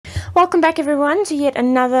Welcome back everyone to yet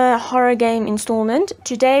another horror game installment.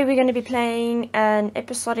 Today we're going to be playing an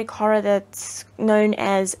episodic horror that's known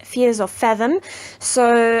as Fears of Fathom.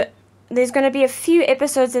 So there's going to be a few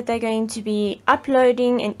episodes that they're going to be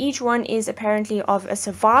uploading, and each one is apparently of a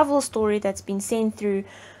survival story that's been sent through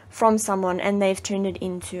from someone, and they've turned it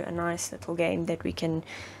into a nice little game that we can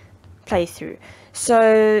play through.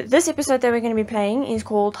 So this episode that we're going to be playing is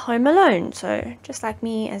called Home Alone. So just like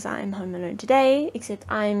me, as I am home alone today, except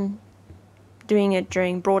I'm doing it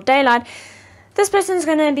during broad daylight, this person's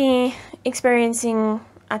going to be experiencing,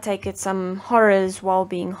 I take it, some horrors while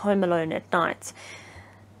being home alone at night.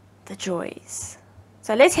 The joys.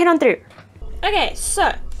 So let's head on through. Okay,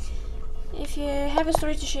 so if you have a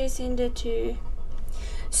story to share, send it to...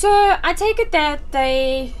 So I take it that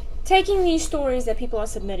they taking these stories that people are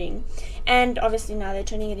submitting, and obviously now they're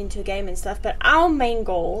turning it into a game and stuff, but our main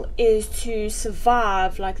goal is to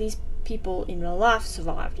survive like these people in real life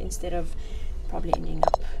survived, instead of probably ending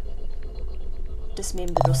up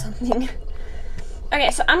dismembered or something.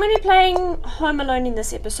 Okay, so I'm going to be playing Home Alone in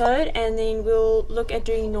this episode, and then we'll look at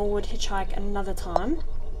doing Norwood Hitchhike another time.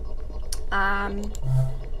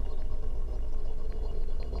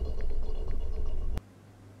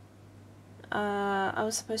 I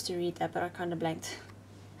was supposed to read that, but I kind of blanked.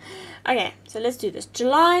 Okay, so let's do this.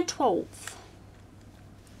 July 12th.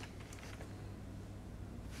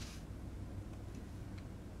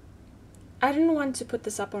 I didn't want to put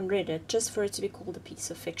this up on Reddit just for it to be called a piece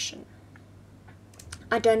of fiction.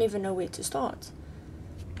 I don't even know where to start.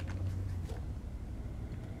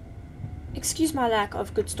 Excuse my lack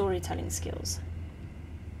of good storytelling skills.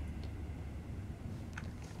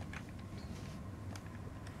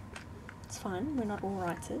 It's fine, we're not all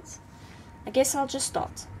writers. I guess I'll just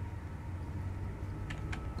start.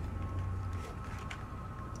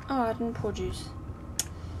 Oh, I didn't pour juice.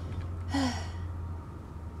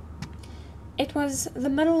 It was the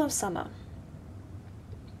middle of summer.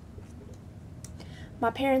 My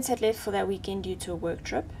parents had left for that weekend due to a work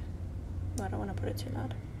trip. I don't want to put it too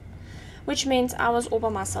loud. Which meant I was all by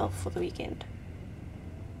myself for the weekend.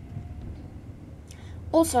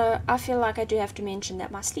 Also, I feel like I do have to mention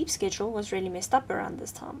that my sleep schedule was really messed up around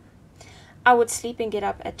this time. I would sleep and get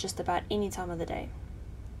up at just about any time of the day.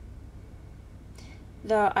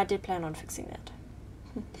 Though I did plan on fixing that.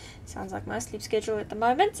 Sounds like my sleep schedule at the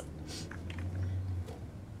moment.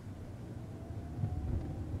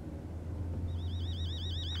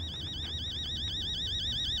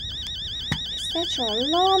 Is that your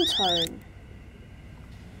alarm tone?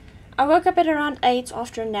 I woke up at around 8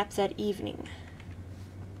 after a nap that evening.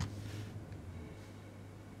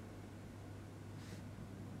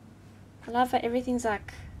 I love how everything's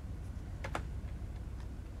like...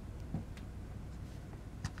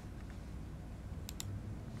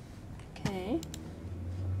 Okay.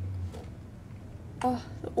 Oh,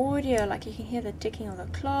 the audio, like you can hear the ticking of the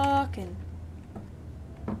clock and...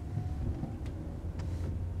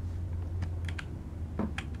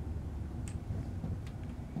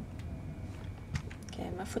 Okay,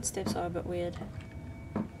 my footsteps are a bit weird.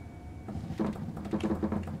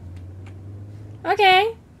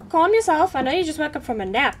 Okay. Calm yourself. I know you just woke up from a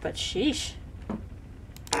nap, but sheesh.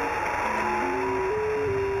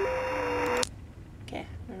 Okay, I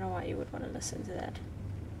don't know why you would want to listen to that.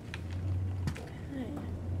 Okay.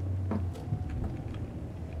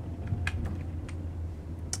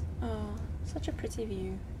 Oh, such a pretty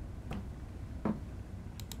view.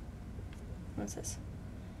 What's this?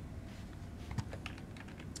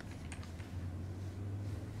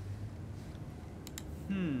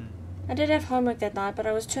 I did have homework that night, but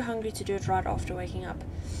I was too hungry to do it right after waking up.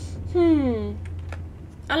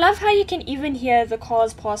 I love how you can even hear the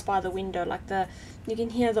cars pass by the window, like you can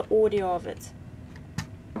hear the audio of it.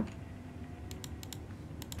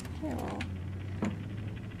 Okay, well,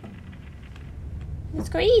 let's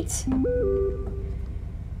go eat.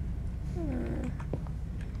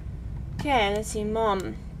 Okay, let's see,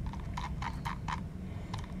 Mom.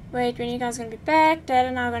 Wait, when are you guys going to be back? Dad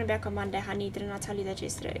and I are going to be back on Monday, honey. Didn't I tell you that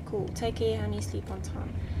yesterday? Cool. Take care, honey. Sleep on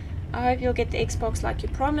time. I hope you'll get the Xbox like you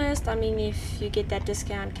promised. I mean, if you get that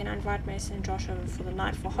discount, can I invite Mason and Josh over for the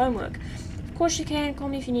night for homework? Of course you can. Call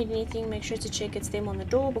me if you need anything. Make sure to check it's them on the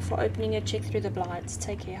door before opening it. Check through the blinds.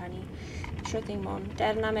 Take care, honey. Sure thing, Mom.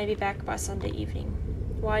 Dad and I may be back by Sunday evening.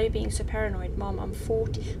 Why are you being so paranoid? Mom, I'm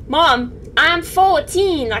 14. Mom, I'm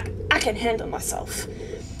 14! Like, I can handle myself.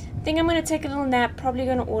 Think I'm going to take a little nap, probably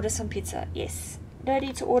going to order some pizza. Yes. Don't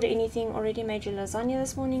need to order anything. Already made your lasagna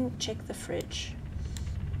this morning. Check the fridge.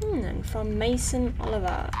 And from Mason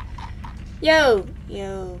Oliver. Yo!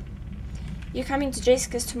 You coming to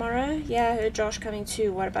Jessica's tomorrow? Yeah, I heard Josh coming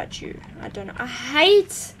too. What about you? I don't know. I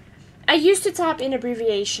hate I used to type in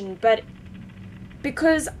abbreviation, but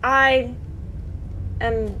because I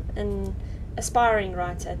am an aspiring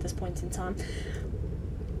writer at this point in time,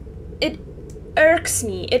 it irks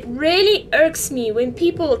me. It really irks me when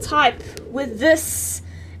people type with this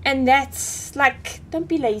and that. Like, don't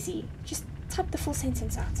be lazy. Just type the full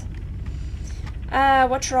sentence out.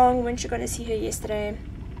 What's wrong? Weren't you going to see her yesterday?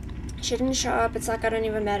 She didn't show up. It's like I don't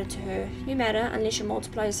even matter to her. You matter unless you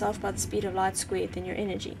multiply yourself by the speed of light squared, then your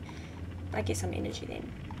energy. I guess I'm energy then.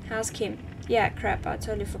 How's Kim? Yeah, crap, I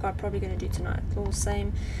totally forgot. Probably going to do tonight. All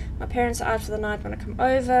same. My parents are out for the night. When I come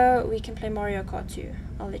over, we can play Mario Kart too.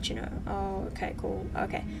 I'll let you know. Oh, okay, cool.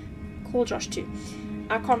 Okay. Call Josh too.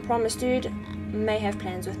 I can't promise, dude. May have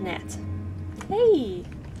plans with Nat. Hey!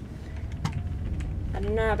 I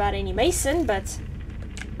don't know about any Mason, but...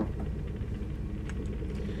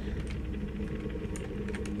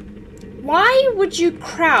 Why would you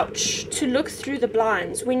crouch to look through the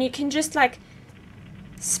blinds when you can just, like,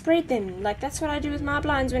 spread them? Like, that's what I do with my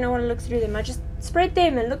blinds when I want to look through them. I just spread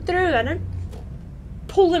them and look through. I don't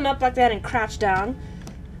pull them up like that and crouch down.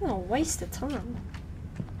 Oh, waste of time.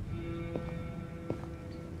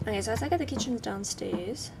 Okay, so I take out the kitchen's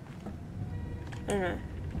downstairs. I don't know.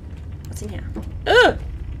 What's in here? Ugh!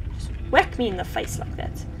 Just whack me in the face like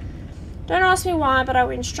that. Don't ask me why, but I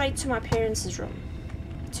went straight to my parents' room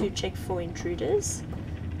to check for intruders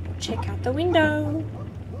or check out the window.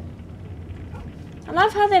 I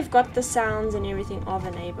love how they've got the sounds and everything of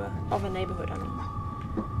a neighborhood. I mean,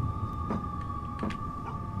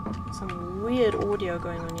 some weird audio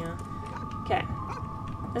going on here. Okay,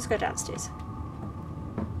 let's go downstairs.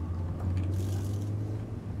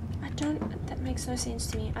 That makes no sense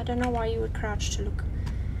to me. I don't know why you would crouch to look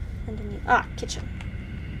underneath. Ah, kitchen.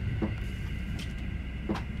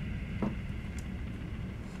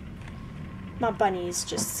 My bunnies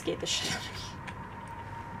just scared the shit out of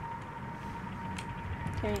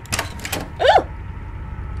me. Okay. Ooh!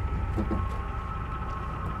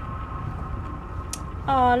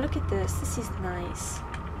 Oh, look at this. This is nice.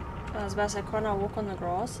 I was about to say, can't I walk on the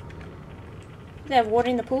grass? Do they have water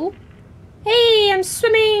in the pool? Hey, I'm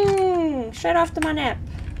swimming! Straight after my nap.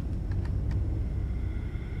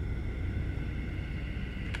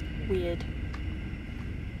 Weird.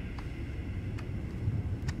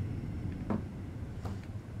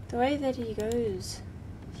 The way that he goes.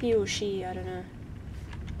 He or she, I don't know.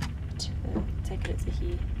 Take it as a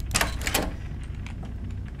he.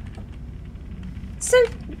 So,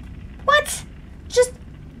 what? Just,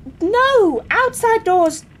 no! Outside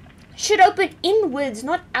doors should open inwards,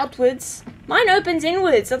 not outwards. Mine opens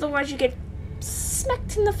inwards, otherwise you get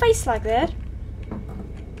smacked in the face like that.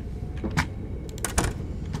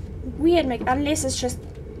 Weird, unless it's just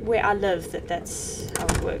where I live that's how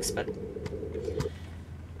it works, but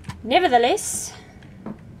nevertheless,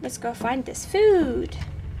 let's go find this food.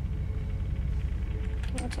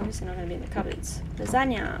 Well, it's obviously not going to be in the cupboards.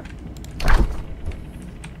 Lasagna.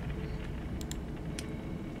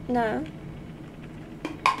 No.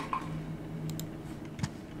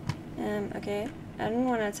 Okay. I didn't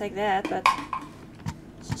want to take that, but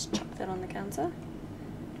let's just chuck that on the counter.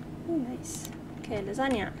 Oh, nice. Okay,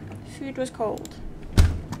 lasagna. Food was cold.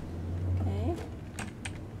 Okay.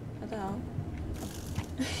 What the hell?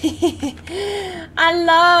 I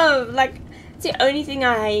love, like, it's the only thing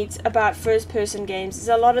I hate about first-person games is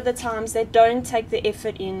a lot of the times they don't take the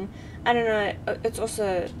effort in. I don't know, it's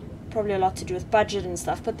also probably a lot to do with budget and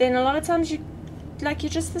stuff, but then a lot of times you're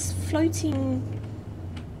just this floating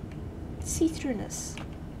see-throughness,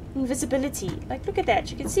 invisibility. Like, look at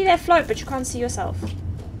that, you can see that float, but you can't see yourself.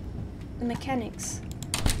 The mechanics.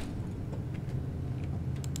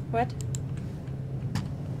 What?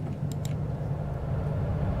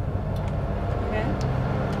 Okay.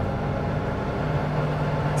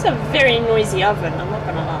 It's a very noisy oven, I'm not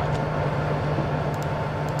gonna lie.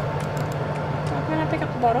 Oh, can I pick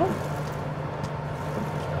up the bottle?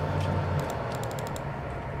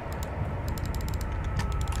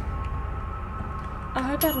 I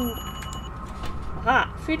hope I didn't...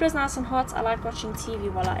 Aha! Food was nice and hot. I liked watching TV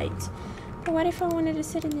while I ate. But what if I wanted to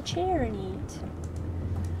sit in the chair and eat?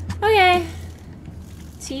 Okay.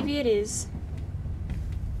 TV it is.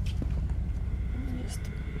 Let me just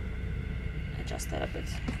adjust that a bit.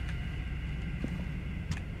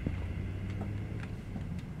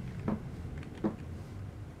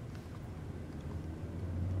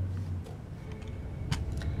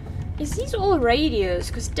 Is these all radios?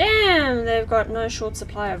 Because damn, they've got no short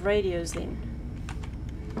supply of radios then.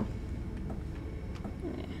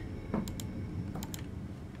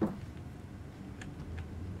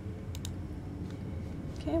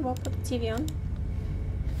 Okay, well, put the TV on.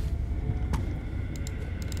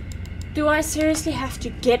 Do I seriously have to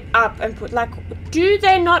get up and put, like, do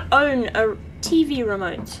they not own a TV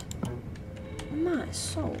remote? My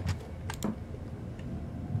soul.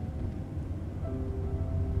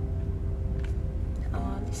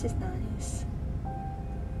 Oh, this is nice.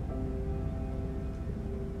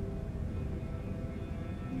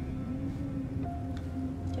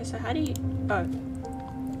 Okay, so how do you... Oh.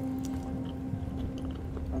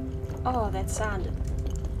 Oh, that sound.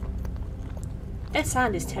 That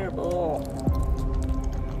sound is terrible.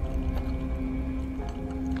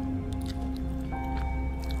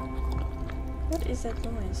 What is that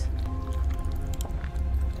noise?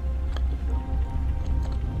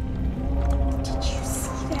 Did you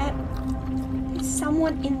see that? There's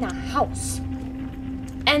someone in the house.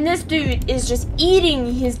 And this dude is just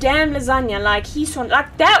eating his damn lasagna like he's on.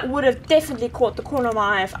 Like, that would have definitely caught the corner of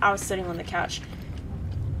my eye if I was sitting on the couch.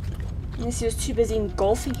 Unless he was too busy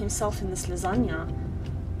engulfing himself in this lasagna.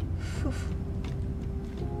 Whew.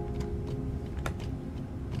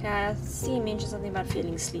 Okay, I see he mentioned something about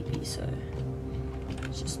feeling sleepy, so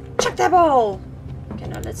just chuck that ball! Okay,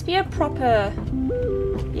 now let's be a proper...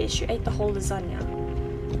 Yes, you ate the whole lasagna.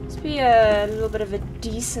 Let's be a little bit of a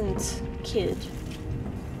decent kid.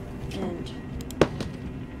 And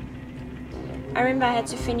I remember I had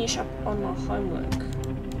to finish up on my homework.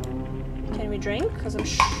 Can we drink? Because I'm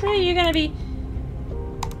sure you're gonna be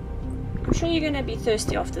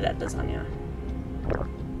thirsty after that lasagna.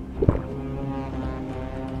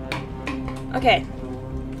 Okay.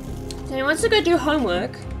 So he wants to go do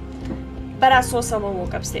homework, but I saw someone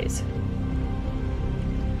walk upstairs.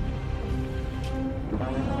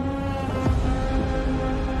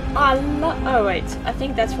 Oh wait, I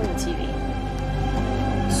think that's from the TV.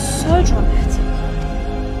 So dramatic.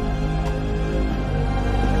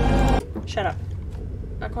 Shut up.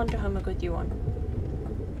 I can't do homework with you on.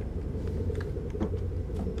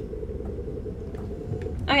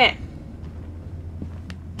 Okay.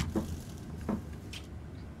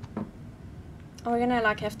 Are we gonna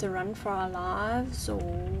like have to run for our lives or...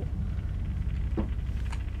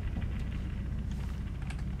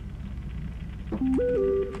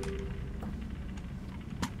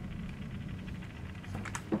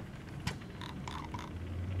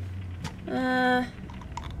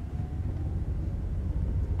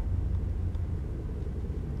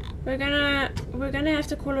 We're gonna have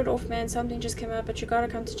to call it off, man. Something just came up, but you gotta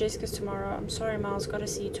come to Jessica's tomorrow. I'm sorry, Miles. Gotta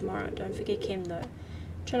see you tomorrow. Don't forget Kim, though.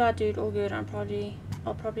 Chill out, dude. All good. I'll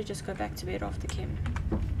probably just go back to bed after Kim.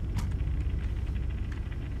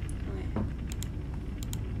 Okay.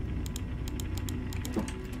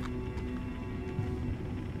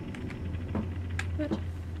 What?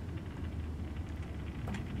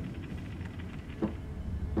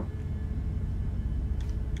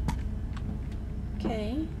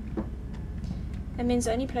 Okay. That means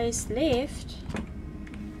the only place left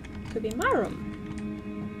could be my room.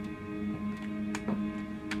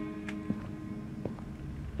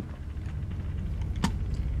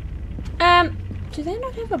 Do they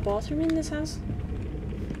not have a bathroom in this house?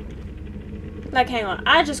 Like, hang on,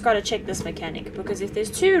 I just gotta check this mechanic, because if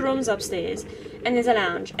there's 2 rooms upstairs, and there's a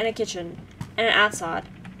lounge, and a kitchen, and an outside,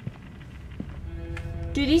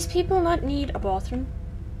 do these people not need a bathroom?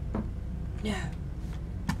 No.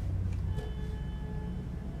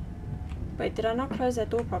 Wait, did I not close that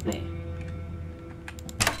door properly?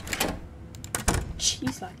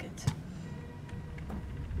 Jeez, like it.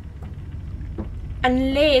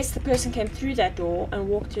 Unless the person came through that door and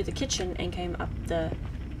walked through the kitchen and came up the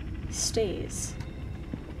stairs.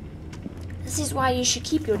 This is why you should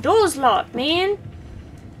keep your doors locked, man.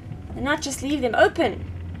 And not just leave them open.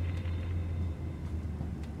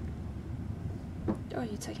 Oh,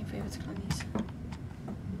 you're taking forever to climb these.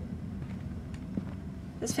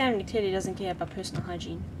 This family clearly doesn't care about personal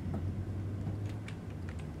hygiene.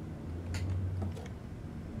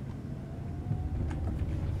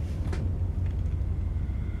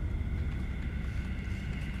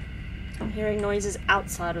 I'm hearing noises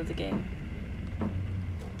outside of the game.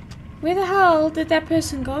 Where the hell did that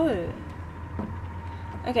person go?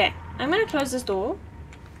 Okay, I'm gonna close this door.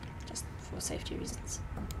 Just for safety reasons.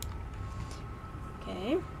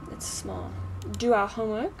 Okay, let's do our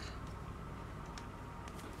homework.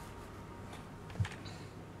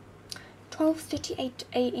 12:38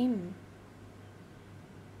 AM.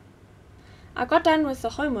 I got done with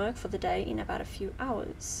the homework for the day in about a few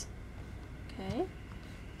hours. Okay.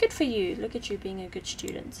 Good for you. Look at you being a good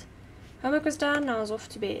student. Homework was done, I was off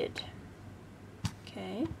to bed.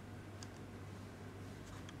 Okay.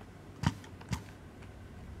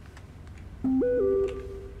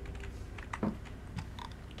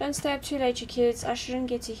 Don't stay up too late, you kids. I shouldn't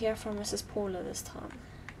get to hear from Mrs. Paula this time.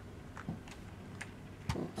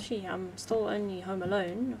 Well, gee, I'm still only home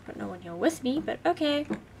alone. I've got no one here with me, but okay.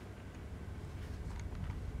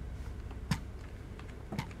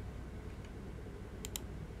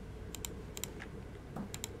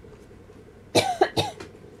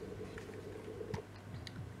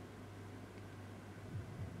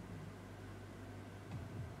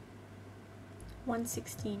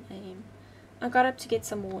 (1:16 a.m.) I got up to get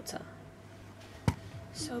some water.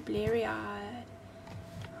 So bleary-eyed.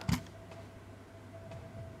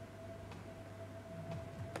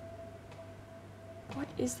 What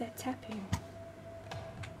is that tapping?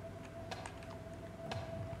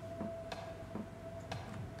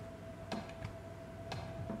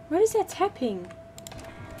 What is that tapping?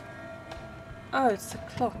 Oh, it's the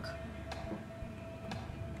clock.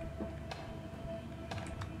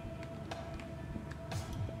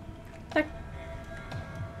 Like,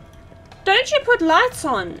 don't you put lights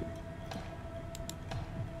on?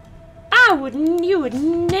 I wouldn't, you would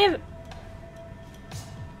never.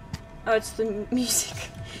 Oh, it's the music.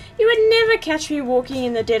 You would never catch me walking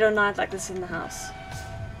in the dead of night like this in the house.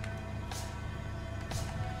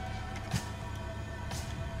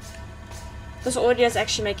 This audio is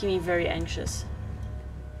actually making me very anxious.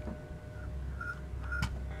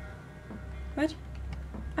 What?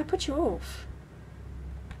 I put you off.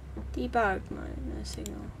 Debug mode, no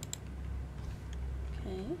signal.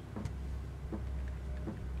 Okay.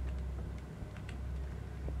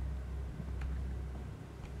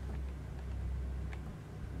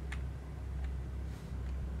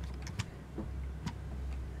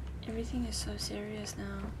 Everything is so serious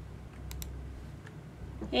now.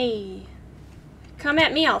 Hey. Come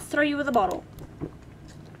at me, I'll throw you with a bottle.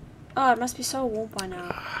 Oh, it must be so warm by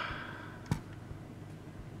now.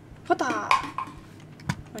 Hota!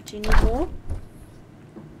 What, do you need more?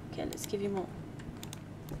 Okay, let's give you more.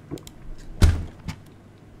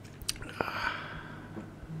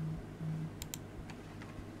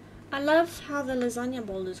 I love how the lasagna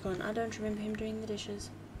bowl is gone. I don't remember him doing the dishes.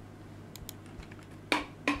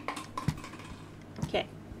 Okay,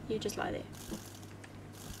 you just lie there.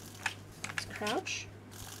 Let's crouch.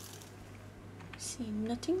 See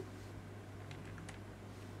nothing?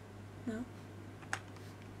 No?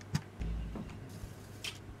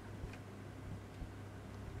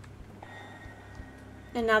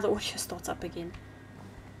 And now the audio starts up again.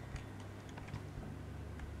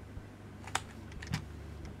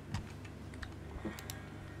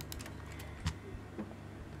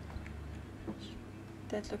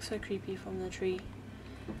 That looks so creepy from the tree.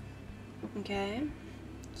 Okay,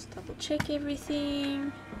 just double check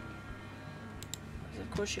everything. Because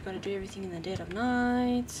of course you gotta do everything in the dead of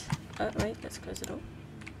night. Oh wait, let's close the door.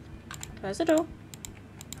 Close the door.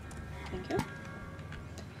 Thank you.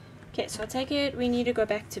 Okay, so I take it we need to go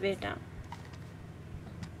back to bed now.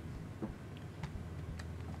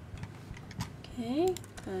 Okay,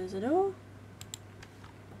 close the door.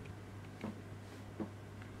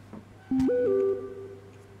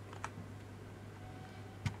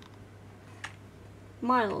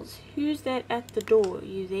 Miles, who's that at the door? Are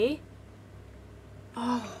you there?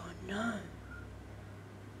 Oh no.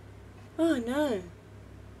 Oh no.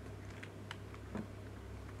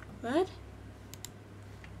 What?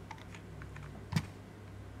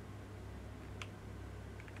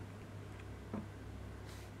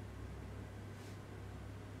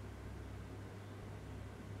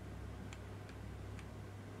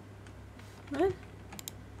 What?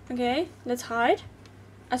 Okay, let's hide.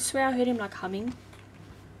 I swear I heard him like humming.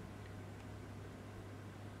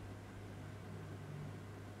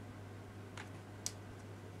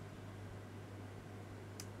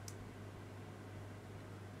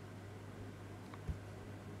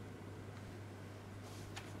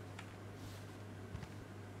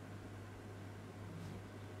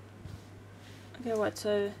 Okay, what,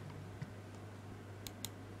 so...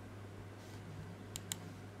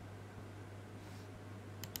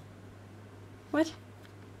 What?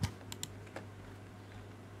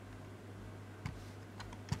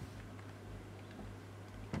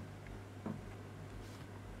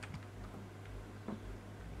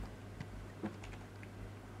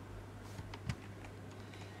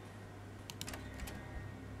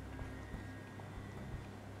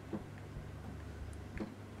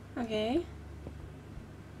 Okay.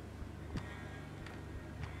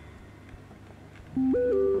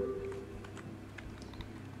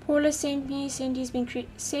 Paula said he's been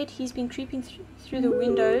creeping through the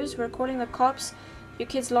windows. We're calling the cops. You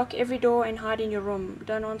kids lock every door and hide in your room.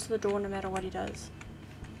 Don't answer the door no matter what he does.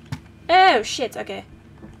 Oh shit, okay.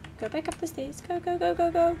 Go back up the stairs. Go, go, go,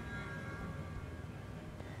 go, go.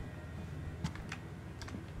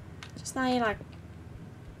 Just now you're like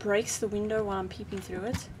breaks the window while I'm peeping through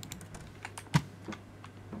it.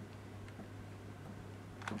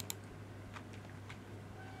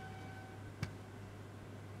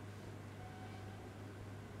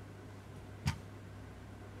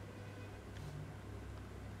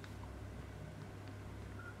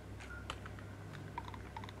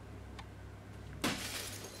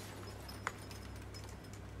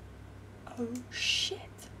 Oh shit.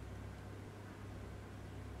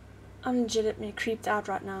 I'm legitimately creeped out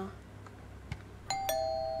right now.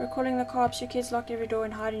 We're calling the cops. Your kid's locked every door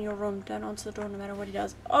and hide in your room. Don't answer the door no matter what he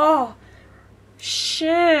does. Oh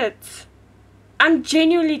shit. I'm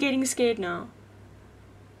genuinely getting scared now.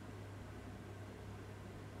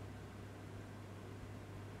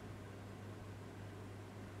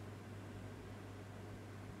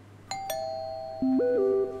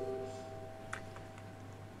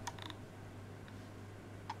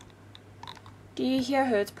 Do you hear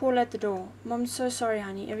her? It's Paul at the door. Mom's so sorry,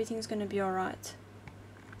 honey. Everything's gonna be alright.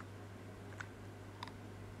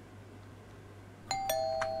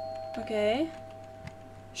 Okay.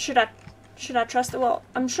 Should I trust it? Well,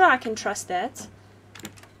 I'm sure I can trust that.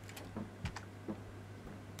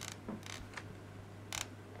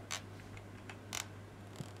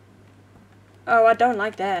 Oh, I don't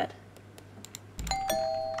like that.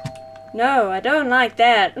 No, I don't like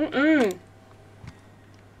that.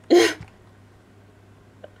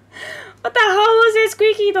 What the hell was that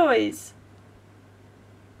squeaky noise?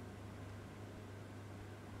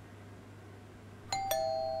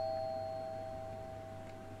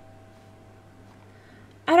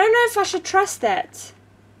 I don't know if I should trust that.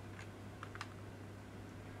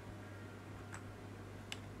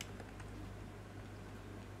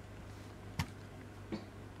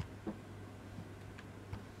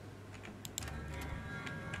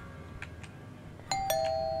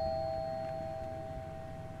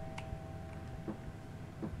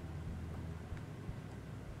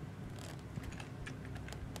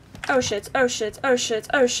 Oh shit, oh shit, oh shit,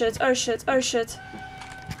 oh shit, oh shit, oh shit.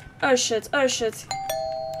 Oh shit, oh shit.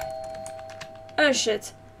 Oh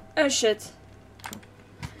shit, oh shit.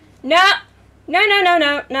 No! No, no, no,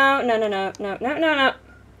 no, no, no, no, no, no, no, no, no.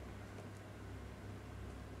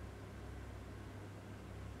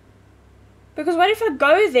 Because what if I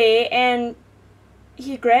go there and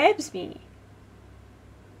he grabs me?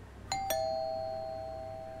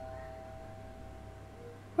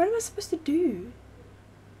 What am I supposed to do?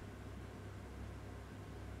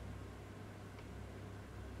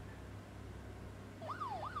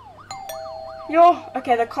 Yo,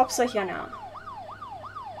 okay, the cops are here now.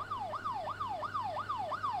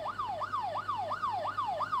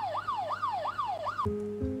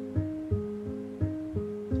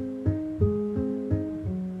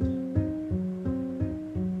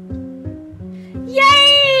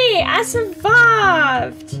 Yay! I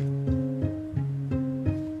survived!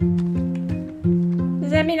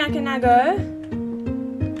 Does that mean I can now go?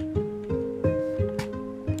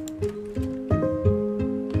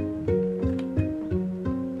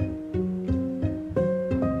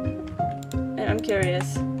 I'm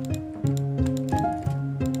curious.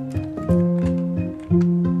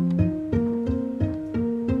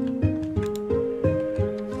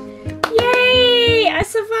 Yay! I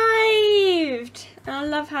survived! I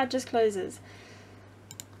love how it just closes.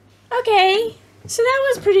 Okay, so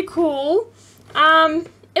that was pretty cool.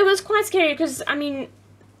 It was quite scary because, I mean,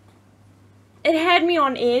 it had me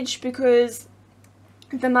on edge because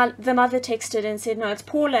the mother texted and said, no, it's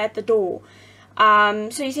Paula at the door.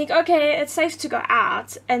 So you think, okay, it's safe to go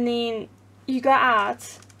out, and then you go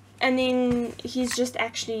out, and then he's just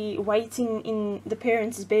actually waiting in the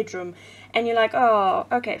parents' bedroom, and you're like, oh,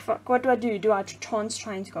 okay, fuck, what do? Do I chance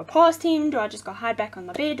trying to go past him? Do I just go hide back on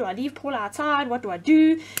the bed? Do I leave Paula outside? What do I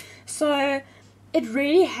do? So it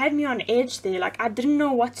really had me on edge there. Like, I didn't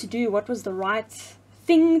know what to do, what was the right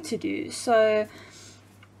thing to do. So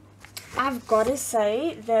I've got to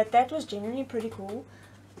say that that was genuinely pretty cool.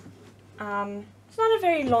 It's not a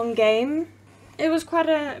very long game. It was quite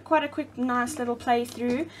a quick, nice little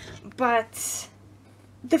playthrough, but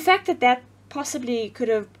the fact that that possibly could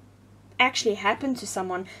have actually happened to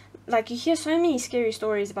someone, like, you hear so many scary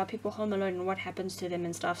stories about people home alone and what happens to them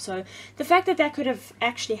and stuff, so the fact that that could have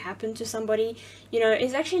actually happened to somebody, you know,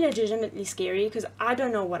 is actually legitimately scary, because I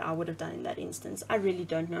don't know what I would have done in that instance. I really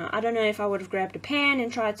don't know. I don't know if I would have grabbed a pan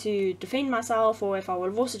and tried to defend myself, or if I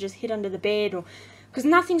would have also just hid under the bed, or because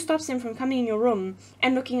nothing stops them from coming in your room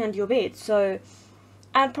and looking under your bed. So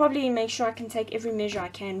I'd probably make sure I can take every measure I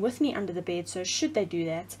can with me under the bed, so should they do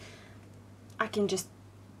that, I can just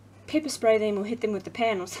pepper spray them or hit them with the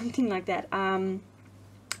pan or something like that.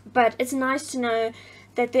 But it's nice to know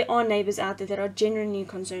that there are neighbors out there that are genuinely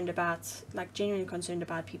concerned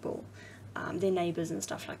about people, their neighbors and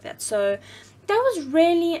stuff like that. So that was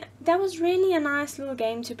really a nice little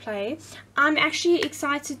game to play. I'm actually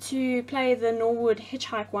excited to play the Norwood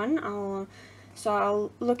Hitchhike one.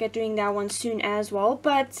 I'll look at doing that one soon as well.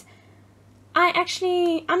 But I'm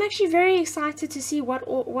actually very excited to see what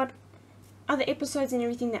other episodes and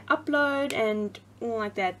everything they upload and all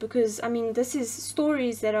like that, because I mean, this is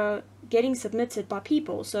stories that are getting submitted by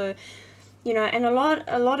people, so you know, and a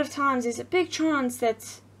lot of times there's a big chance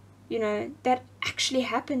that, you know, that actually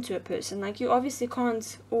happened to a person. Like, you obviously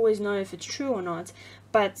can't always know if it's true or not,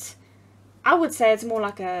 but I would say it's more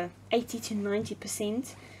like a 80 to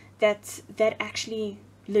 90% that actually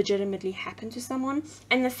legitimately happened to someone.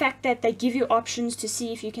 And the fact that they give you options to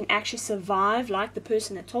see if you can actually survive like the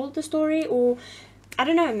person that told the story, or I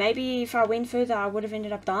don't know, maybe if I went further I would have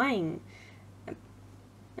ended up dying.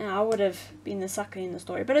 I would have been the sucker in the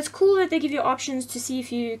story. But it's cool that they give you options to see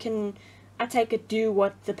if you can, I take it, do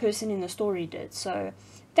what the person in the story did. So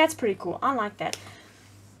that's pretty cool. I like that.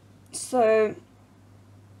 So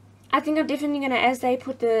I think I'm definitely gonna, as they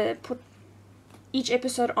put each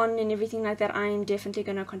episode on and everything like that, I am definitely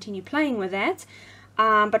gonna continue playing with that.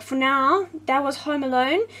 But for now, that was Home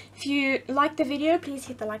Alone. If you like the video, please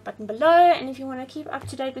hit the like button below, and if you want to keep up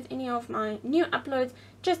to date with any of my new uploads,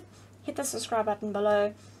 just hit the subscribe button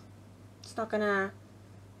below. It's not gonna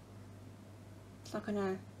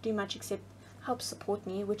do much except help support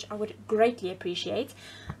me, which I would greatly appreciate.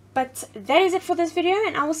 But that is it for this video,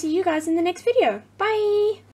 and I will see you guys in the next video. Bye!